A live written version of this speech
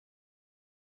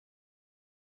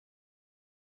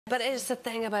But it's the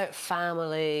thing about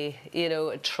family, you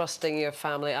know, trusting your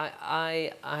family.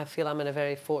 I feel I'm in a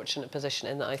very fortunate position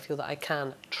in that I feel that I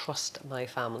can trust my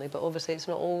family, but obviously it's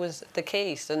not always the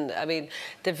case. And I mean,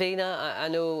 Davina, I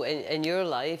know in your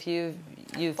life you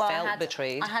felt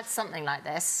betrayed. I had something like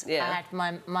this. Yeah. I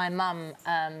had my mum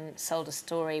sold a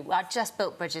story. I just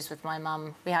built bridges with my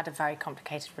mum. We had a very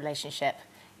complicated relationship.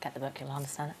 Get the book, you'll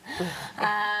understand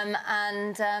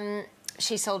it.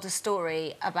 She sold a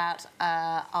story about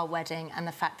our wedding and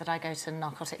the fact that I go to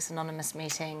Narcotics Anonymous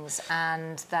meetings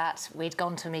and that we'd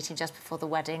gone to a meeting just before the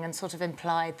wedding and sort of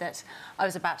implied that I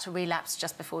was about to relapse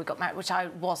just before we got married, which I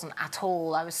wasn't at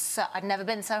all. I'd never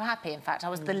been so happy. In fact, I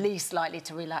was the least likely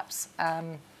to relapse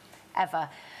ever.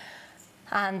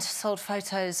 And sold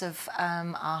photos of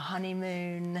our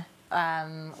honeymoon,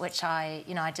 which I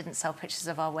didn't sell pictures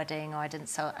of our wedding, or I didn't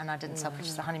sell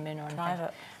pictures of the honeymoon or anything.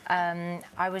 Private.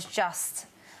 I was just,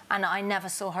 and I never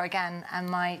saw her again, and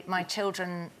my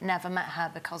children never met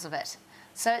her because of it.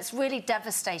 So it's really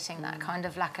devastating, that kind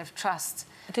of lack of trust.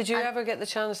 Did you ever get the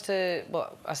chance to,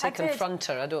 well, I say confront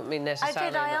her, I don't mean necessarily... I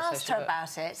did, I asked her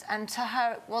about it, and to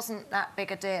her it wasn't that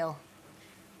big a deal.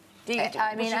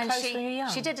 I mean, and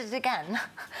she did it again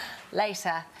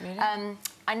later. Really?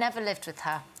 I never lived with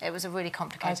her. It was a really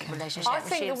complicated relationship. I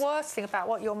think the worst thing about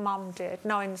what your mum did,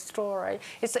 knowing the story,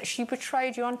 is that she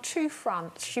betrayed you on two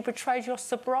fronts. She betrayed your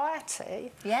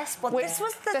sobriety. Yes, well, this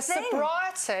was the thing. The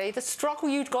sobriety, the struggle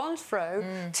you'd gone through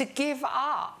to give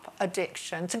up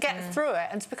addiction, to get through it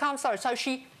and to become sober. So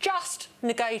she just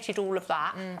negated all of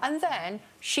that. And then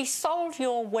she sold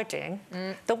your wedding,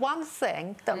 the one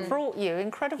thing that brought you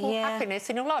incredible happiness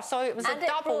in your life. So it was a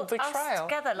double betrayal. Us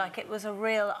together, like it was a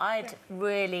real... I'd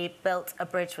really built a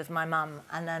bridge with my mum,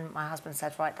 and then my husband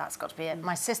said, right, that's got to be it.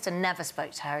 My sister never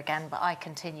spoke to her again, but I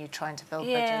continued trying to build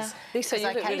bridges. Lisa, you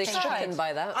look really stricken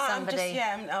by that.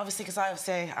 Obviously, because I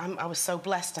was so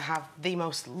blessed to have the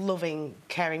most loving,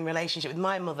 caring relationship with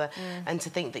my mother, and to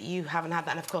think that you haven't had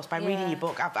that. And of course, by reading your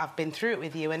book, I've been through it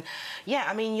with you, and yeah,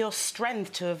 I mean, your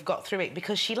strength to have got through it,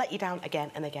 because she let you down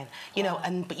again and again, you know,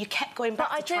 but you kept going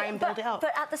back to try and build it up.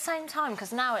 But at the same time,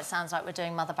 because now it sounds like we're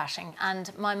doing mother bashing,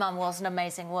 and my mum was an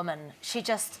amazing woman. She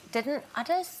just didn't... I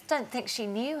just don't think she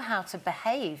knew how to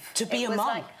behave. To be a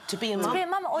mum. To be a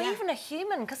mum. Or even a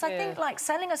human, because I think, like,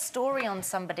 selling a story on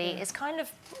somebody is kind of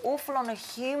awful on a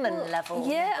human level.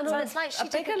 Yeah, and so on it's like a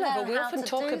bigger level, we often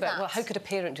talk about, well, how could a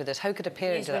parent do this? How could a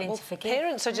parent do that? Well,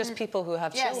 parents are just people who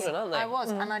have children, aren't they? I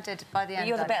was, and I did by the end.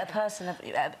 You're the better person.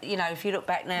 You know, if you look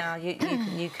back now, you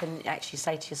can actually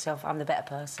say to yourself, I'm the better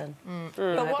person.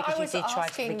 But what I was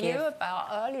asking you about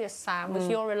earlier, Sam, was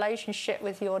your relationship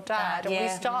with your dad, and we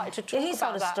started to talk about that. He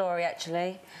told a story,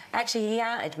 actually. Actually, he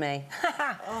outed me.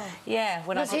 Yeah,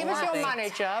 when he was your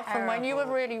manager from when you were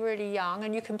really, really young,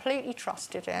 and you completely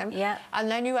trusted him. Yeah. And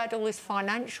then you had all this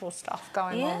financial stuff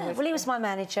going on with well, he was my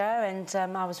manager, and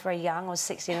I was very young. I was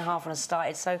 16 and a half when I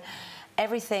started, so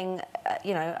everything,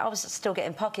 you know, I was still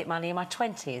getting pocket money in my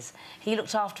 20s. He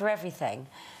looked after everything.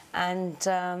 And,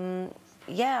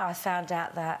 yeah, I found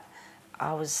out that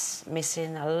I was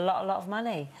missing a lot of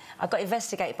money. I got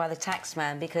investigated by the tax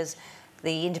man because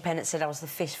the Independent said I was the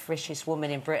fifth richest woman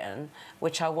in Britain,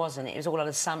 which I wasn't. It was all an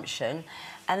assumption.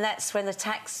 And that's when the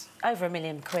tax, over £1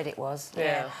 million it was.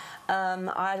 Yeah.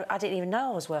 I didn't even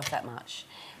know I was worth that much.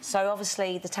 So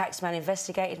obviously the tax man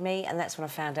investigated me, and that's when I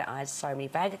found out I had so many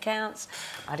bank accounts.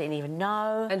 I didn't even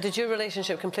know. And did your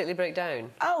relationship completely break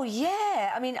down? Oh,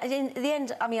 yeah. I mean, in the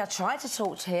end, I mean, I tried to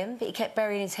talk to him, but he kept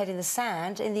burying his head in the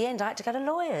sand. In the end, I had to go to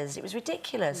lawyers. It was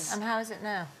ridiculous. And how is it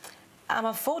now?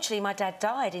 Unfortunately, my dad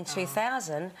died in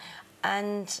 2000,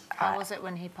 and... How was it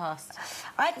when he passed?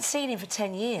 I hadn't seen him for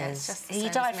 10 years. He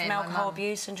died from alcohol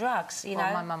abuse and drugs, you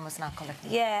know. My mum was an alcoholic.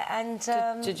 Yeah, and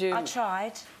did you... I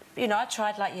tried. You know, I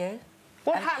tried like you.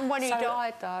 What happened when he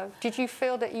died, though? Did you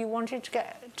feel that you wanted to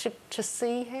get to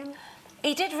see him?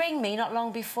 He did ring me not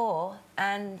long before,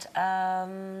 and...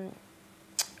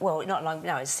 well, not long,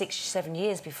 no, it's 6 or 7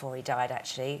 years before he died,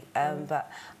 actually.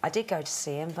 But I did go to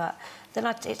see him, but then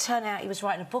it turned out he was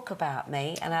writing a book about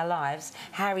me and our lives,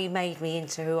 how he made me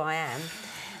into who I am.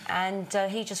 And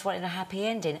he just wanted a happy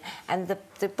ending. And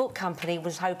the book company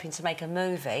was hoping to make a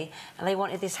movie, and they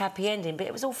wanted this happy ending, but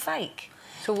it was all fake.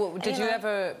 So did you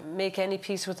ever make any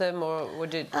peace with him, or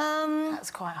did...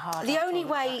 That's quite hard. The only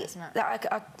way that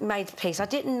I made peace, I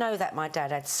didn't know that my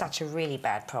dad had such a really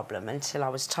bad problem until I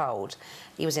was told.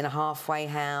 He was in a halfway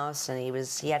house, and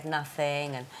he had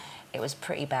nothing, and it was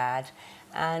pretty bad.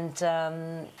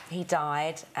 And he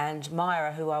died, and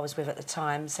Myra, who I was with at the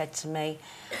time, said to me,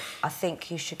 I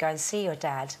think you should go and see your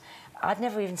dad. I'd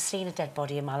never even seen a dead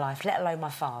body in my life, let alone my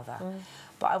father.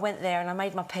 But I went there and I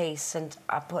made my peace, and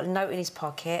I put a note in his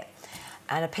pocket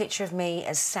and a picture of me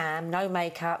as Sam, no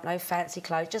makeup, no fancy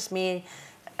clothes, just me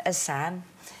as Sam,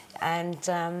 and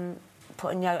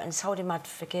put a note and told him I'd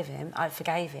forgive him. I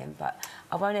forgave him, but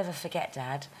I won't ever forget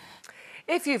Dad.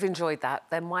 If you've enjoyed that,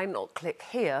 then why not click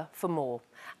here for more?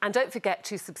 And don't forget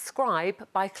to subscribe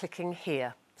by clicking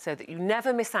here so that you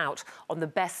never miss out on the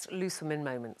best Loose Women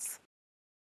moments.